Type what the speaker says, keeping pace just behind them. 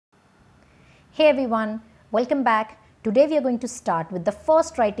Hey everyone, welcome back. Today we are going to start with the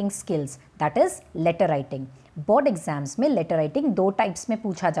first writing skills, that is letter writing. Board exams में letter writing दो types में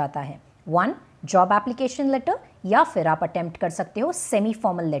पूछा जाता है. One, job application letter या फिर आप attempt कर सकते हो semi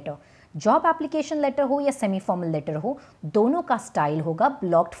formal letter. Job application letter हो या सेमी फॉर्मल लेटर हो, दोनों का स्टाइल होगा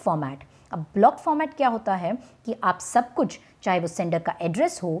ब्लॉक्ड फॉर्मेट. अब ब्लॉक्ड फॉर्मेट क्या होता है कि आप सब कुछ, चाहे वो सेंडर का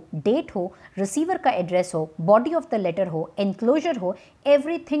एड्रेस हो, डेट हो, रिसीवर का एड्रेस हो, बॉडी ऑफ द लेटर हो, एनक्लोजर हो,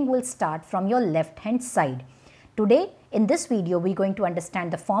 everything will start from your left hand side. Today in this video we're going to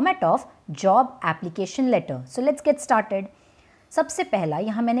understand the format of job application letter. So let's get started. सबसे पहला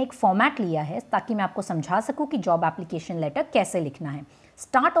यहाँ मैंने एक format लिया है ताकि मैं आपको समझा सकूँ कि जॉब एप्लीकेशन लेटर कैसे लिखना है.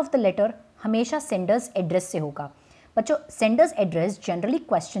 स्टार्ट ऑफ द लेटर हमेशा सेंडर्स एड्रेस से होगा. बच्चों, सेंडर्स एड्रेस जनरली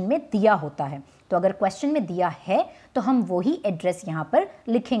क्वेश्चन में दिया होता है, तो अगर क्वेश्चन में दिया है तो हम वही एड्रेस यहाँ पर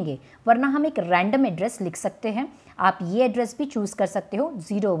लिखेंगे, वरना हम एक रैंडम एड्रेस लिख सकते हैं. आप ये एड्रेस भी चूज़ कर सकते हो,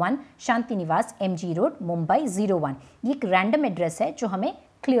 01 शांति निवास MG रोड मुंबई 01. ये एक रैंडम एड्रेस है जो हमें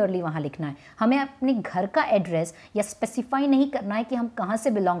क्लियरली वहाँ लिखना है. हमें अपने घर का एड्रेस या स्पेसिफाई नहीं करना है कि हम कहाँ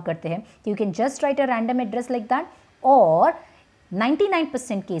से बिलोंग करते हैं. You can just right a random address like that. और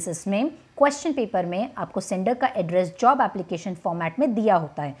 99% केसेस में क्वेश्चन पेपर में आपको सेंडर का एड्रेस जॉब एप्लीकेशन फॉर्मेट में दिया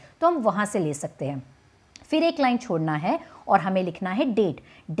होता है, तो हम वहाँ से ले सकते हैं. फिर एक लाइन छोड़ना है और हमें लिखना है डेट.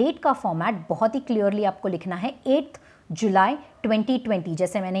 डेट का फॉर्मेट बहुत ही क्लियरली आपको लिखना है 8 जुलाई 2020.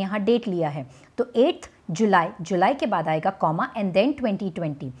 जैसे मैंने यहाँ डेट लिया है तो 8 जुलाई, जुलाई के बाद आएगा कॉमा एंड देन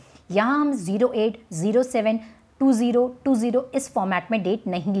 2020. यहाँ हम 08, 07, 2020 इस फॉर्मेट में डेट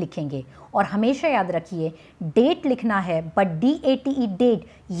नहीं लिखेंगे. और हमेशा याद रखिए, डेट लिखना है बट DATE डेट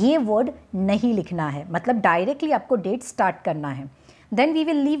ये वर्ड नहीं लिखना है, मतलब डायरेक्टली आपको डेट स्टार्ट करना है. Then we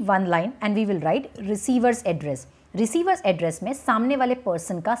will leave one line and we will write receiver's address. Receiver's address में सामने वाले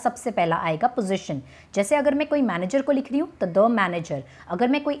पर्सन का सबसे पहला आएगा पोजीशन. जैसे अगर मैं कोई मैनेजर को लिख रही हूँ तो द मैनेजर, अगर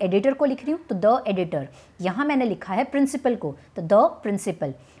मैं कोई एडिटर को लिख रही हूँ तो द एडिटर. यहाँ मैंने लिखा है प्रिंसिपल को तो द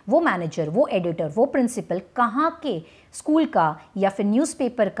प्रिंसिपल. वो मैनेजर, वो एडिटर, वो प्रिंसिपल कहाँ के, स्कूल का या फिर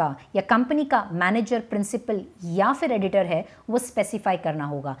न्यूज़पेपर का या कंपनी का मैनेजर, प्रिंसिपल या फिर एडिटर है, वो स्पेसिफाई करना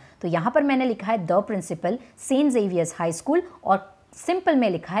होगा. तो यहाँ पर मैंने लिखा है the principal, Saint Xavier's high school, और सिंपल में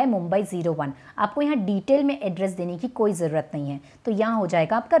लिखा है मुंबई 01. आपको यहाँ डिटेल में एड्रेस देने की कोई ज़रूरत नहीं है, तो यहाँ हो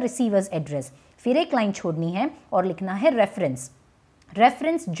जाएगा आपका रिसीवर्स एड्रेस. फिर एक लाइन छोड़नी है और लिखना है reference.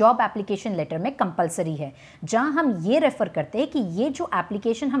 Reference job application letter में कंपलसरी है, जहां हम ये रेफ़र करते हैं कि ये जो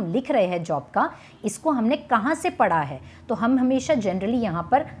एप्लीकेशन हम लिख रहे हैं जॉब का, इसको हमने कहाँ से पढ़ा है. तो हम हमेशा जनरली यहाँ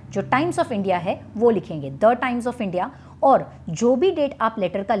पर जो टाइम्स ऑफ इंडिया है वो लिखेंगे, द टाइम्स ऑफ इंडिया. और जो भी डेट आप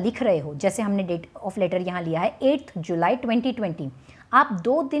लेटर का लिख रहे हो, जैसे हमने डेट ऑफ लेटर यहाँ लिया है 8 जुलाई 2020, आप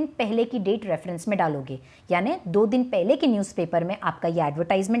 2 दिन पहले की डेट रेफरेंस में डालोगे. यानी 2 दिन पहले के न्यूज़पेपर में आपका ये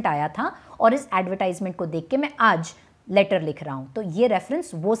एडवर्टाइजमेंट आया था और इस एडवर्टाइजमेंट को देख के मैं आज लेटर लिख रहा हूँ, तो ये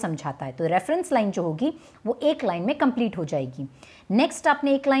रेफरेंस वो समझाता है. तो रेफरेंस लाइन जो होगी वो एक लाइन में कंप्लीट हो जाएगी. नेक्स्ट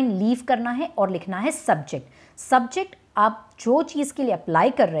आपने एक लाइन लीव करना है और लिखना है सब्जेक्ट. सब्जेक्ट आप जो चीज़ के लिए अप्लाई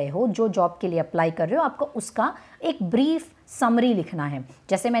कर रहे हो, जो जॉब के लिए अप्लाई कर रहे हो, आपको उसका एक ब्रीफ समरी लिखना है.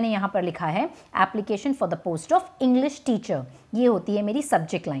 जैसे मैंने यहाँ पर लिखा है application for the post of English teacher, ये होती है मेरी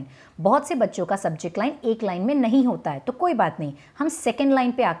सब्जेक्ट लाइन. बहुत से बच्चों का सब्जेक्ट लाइन एक लाइन में नहीं होता है, तो कोई बात नहीं, हम सेकेंड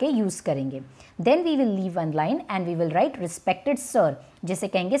लाइन पे आके यूज़ करेंगे. Then we will leave one line and we will write respected sir, जिसे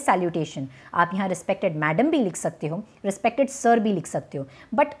कहेंगे सैल्यूटेशन. आप यहाँ रिस्पेक्टेड मैडम भी लिख सकते हो, रिस्पेक्टेड सर भी लिख सकते हो,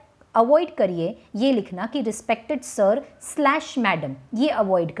 बट अवॉइड करिए ये लिखना कि रिस्पेक्टेड सर स्लैश मैडम, ये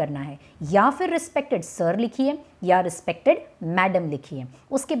अवॉइड करना है. या फिर रिस्पेक्टेड सर लिखिए या रिस्पेक्टेड मैडम लिखिए.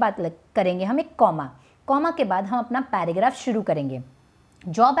 उसके बाद करेंगे हम एक कॉमा. कॉमा के बाद हम अपना पैराग्राफ शुरू करेंगे.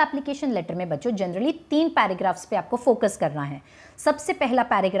 जॉब एप्लीकेशन लेटर में बच्चों जनरली 3 पैराग्राफ्स पे आपको फोकस करना है. सबसे पहला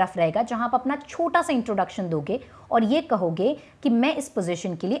पैराग्राफ रहेगा जहां आप अपना छोटा सा इंट्रोडक्शन दोगे और ये कहोगे कि मैं इस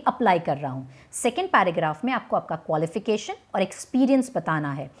पोजीशन के लिए अप्लाई कर रहा हूं. सेकंड पैराग्राफ में आपको आपका क्वालिफिकेशन और एक्सपीरियंस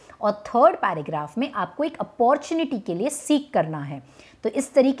बताना है. और थर्ड पैराग्राफ में आपको एक अपॉर्चुनिटी के लिए सीक करना है. तो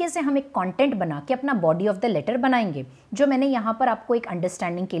इस तरीके से हम एक कंटेंट बना के अपना बॉडी ऑफ द लेटर बनाएंगे, जो मैंने यहाँ पर आपको एक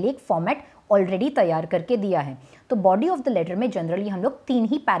अंडरस्टैंडिंग के लिए एक फॉर्मेट ऑलरेडी तैयार करके दिया है. तो बॉडी ऑफ द लेटर में जनरली हम लोग 3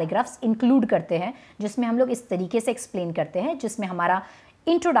 ही पैराग्राफ्स इंक्लूड करते हैं, जिसमें हम लोग इस तरीके से एक्सप्लेन करते हैं, जिसमें हमारा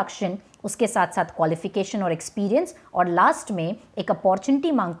इंट्रोडक्शन, उसके साथ साथ क्वालिफिकेशन और एक्सपीरियंस, और लास्ट में एक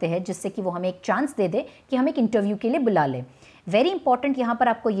अपॉर्चुनिटी मांगते हैं जिससे कि वो हमें एक चांस दे दे कि हम एक इंटरव्यू के लिए बुला लें. वेरी इंपॉर्टेंट यहाँ पर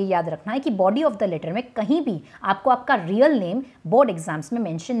आपको ये याद रखना है कि बॉडी ऑफ द लेटर में कहीं भी आपको आपका रियल नेम बोर्ड एग्जाम्स में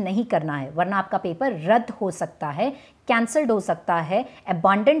मेंशन नहीं करना है, वरना आपका पेपर रद्द हो सकता है, कैंसल्ड हो सकता है,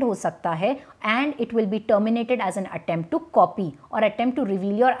 अबंडन्ड हो सकता है, and it will be terminated as an attempt to copy और attempt to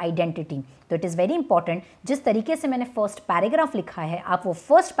reveal your identity. तो इट इज़ वेरी इंपॉर्टेंट, जिस तरीके से मैंने फर्स्ट पैराग्राफ लिखा है, आप वो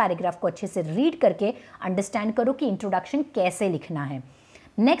फर्स्ट पैराग्राफ को अच्छे से रीड करके अंडरस्टैंड करो कि इंट्रोडक्शन कैसे लिखना है.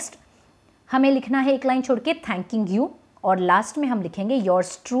 नेक्स्ट हमें लिखना है एक लाइन छोड़ के थैंकिंग यू, और लास्ट में हम लिखेंगे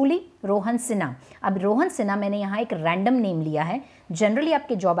योर्स ट्रूली रोहन सिन्हा। अब रोहन सिन्हा मैंने यहाँ एक रैंडम नेम लिया है। जनरली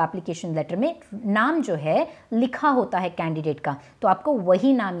आपके जॉब एप्लीकेशन लेटर में नाम जो है लिखा होता है कैंडिडेट का, तो आपको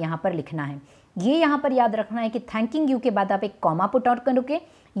वही नाम यहाँ पर लिखना है। ये यहाँ पर याद रखना है कि थैंकिंग यू के बाद आप एक कॉमा पुट आउट करोगे।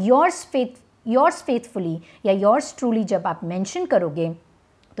 योर्स फेथफुली या योर्स ट्रूली जब आप मेंशन करोगे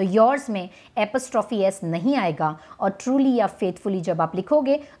तो योर्स में एपस्ट्रॉफी एस नहीं आएगा, और ट्रूली या फेथफुली जब आप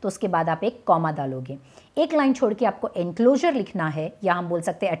लिखोगे तो उसके बाद आप एक कॉमा डालोगे। एक लाइन छोड़ के आपको एनक्लोजर लिखना है, या हम बोल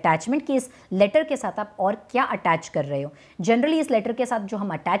सकते हैं अटैचमेंट, कि इस लेटर के साथ आप और क्या अटैच कर रहे हो। जनरली इस लेटर के साथ जो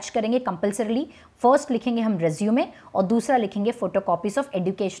हम अटैच करेंगे कंपल्सरीली, फर्स्ट लिखेंगे हम रेज्यूमे और दूसरा लिखेंगे फोटोकॉपीज ऑफ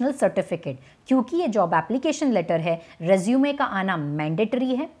एजुकेशनल सर्टिफिकेट। क्योंकि ये जॉब एप्लीकेशन लेटर है, रेज्यूमे का आना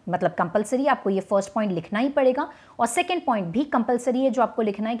मैंडेटरी है, मतलब कंपल्सरी, आपको ये फर्स्ट पॉइंट लिखना ही पड़ेगा। और सेकेंड पॉइंट भी कंपल्सरी है जो आपको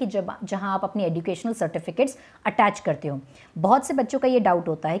लिखना है कि जहां आप अपनी एजुकेशनल सर्टिफिकेट्स अटैच करते हो। बहुत से बच्चों का ये डाउट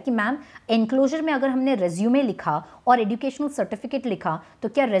होता है कि मैम एनक्लोजर में अगर हमने रेज्यूमे लिखा और एजुकेशनल सर्टिफिकेट लिखा तो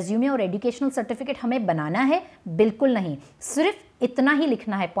क्या रेज्यूमे और एजुकेशनल सर्टिफिकेट हमें बनाना है? बिल्कुल नहीं, सिर्फ इतना ही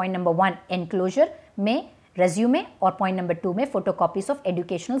लिखना है। पॉइंट नंबर 1 एनक्लोजर में रेज्यूमे, और पॉइंट नंबर 2 में फोटोकॉपीज ऑफ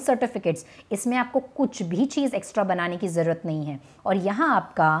एजुकेशनल सर्टिफिकेट्स। इसमें आपको कुछ भी चीज़ एक्स्ट्रा बनाने की ज़रूरत नहीं है, और यहाँ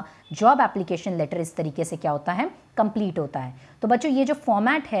आपका जॉब एप्लीकेशन लेटर इस तरीके से क्या होता है, कंप्लीट होता है। तो बच्चों ये जो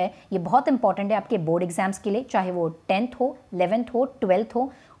फॉर्मेट है ये बहुत इंपॉर्टेंट है आपके बोर्ड एग्जाम्स के लिए, चाहे वो 10th हो, 11th हो, 12th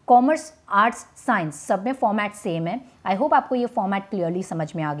हो, कॉमर्स, आर्ट्स, साइंस, सब में फॉर्मेट सेम है। आई होप आपको ये फॉर्मेट क्लियरली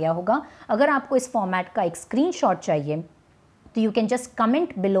समझ में आ गया होगा। अगर आपको इस फॉर्मेट का एक स्क्रीनशॉट चाहिए तो you can just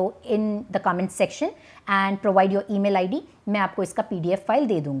comment below in the comment section and provide your email ID. मैं आपको इसका PDF फाइल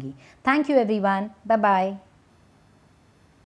दे दूंगी। Thank you everyone, bye bye.